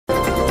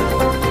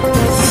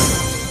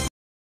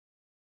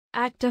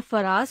Actor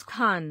Faraaz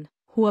Khan,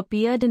 who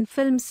appeared in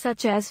films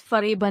such as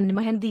Faraaz and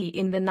Mehndi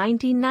in the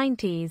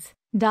 1990s,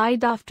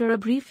 died after a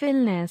brief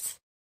illness.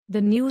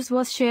 The news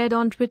was shared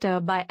on Twitter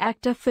by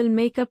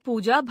actor-filmmaker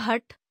Pooja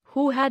Bhatt,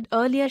 who had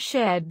earlier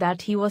shared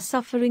that he was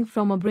suffering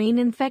from a brain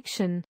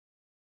infection.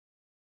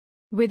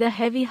 With a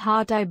heavy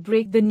heart I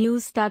break the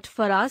news that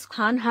Faraaz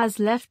Khan has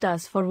left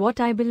us for what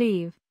I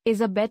believe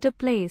is a better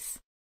place.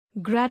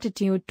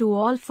 Gratitude to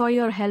all for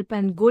your help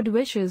and good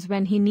wishes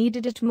when he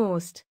needed it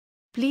most.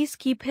 Please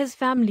keep his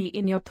family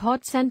in your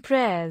thoughts and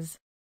prayers.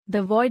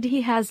 The void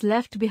he has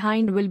left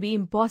behind will be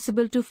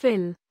impossible to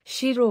fill,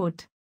 she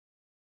wrote.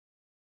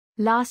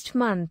 Last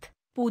month,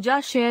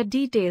 Pooja shared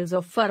details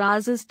of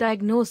Faraaz's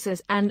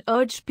diagnosis and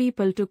urged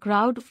people to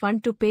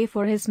crowdfund to pay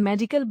for his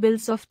medical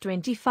bills of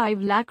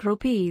 25 lakh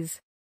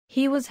rupees.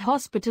 He was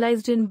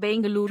hospitalized in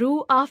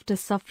Bengaluru after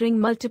suffering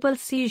multiple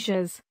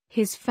seizures,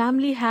 his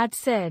family had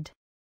said.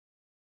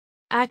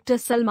 Actor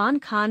Salman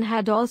Khan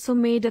had also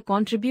made a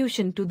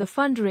contribution to the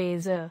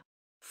fundraiser.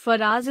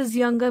 Faraaz's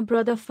younger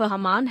brother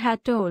Farhan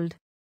had told.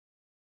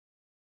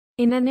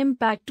 In an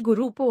Impact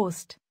Guru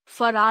post,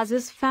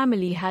 Faraaz's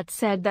family had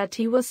said that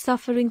he was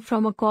suffering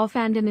from a cough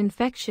and an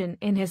infection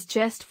in his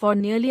chest for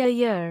nearly a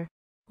year.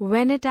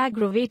 When it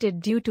aggravated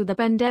due to the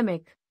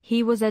pandemic,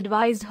 he was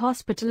advised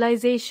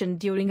hospitalization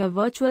during a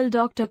virtual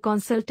doctor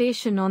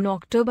consultation on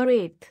October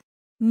 8.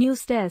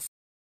 NYOOOZ Desk.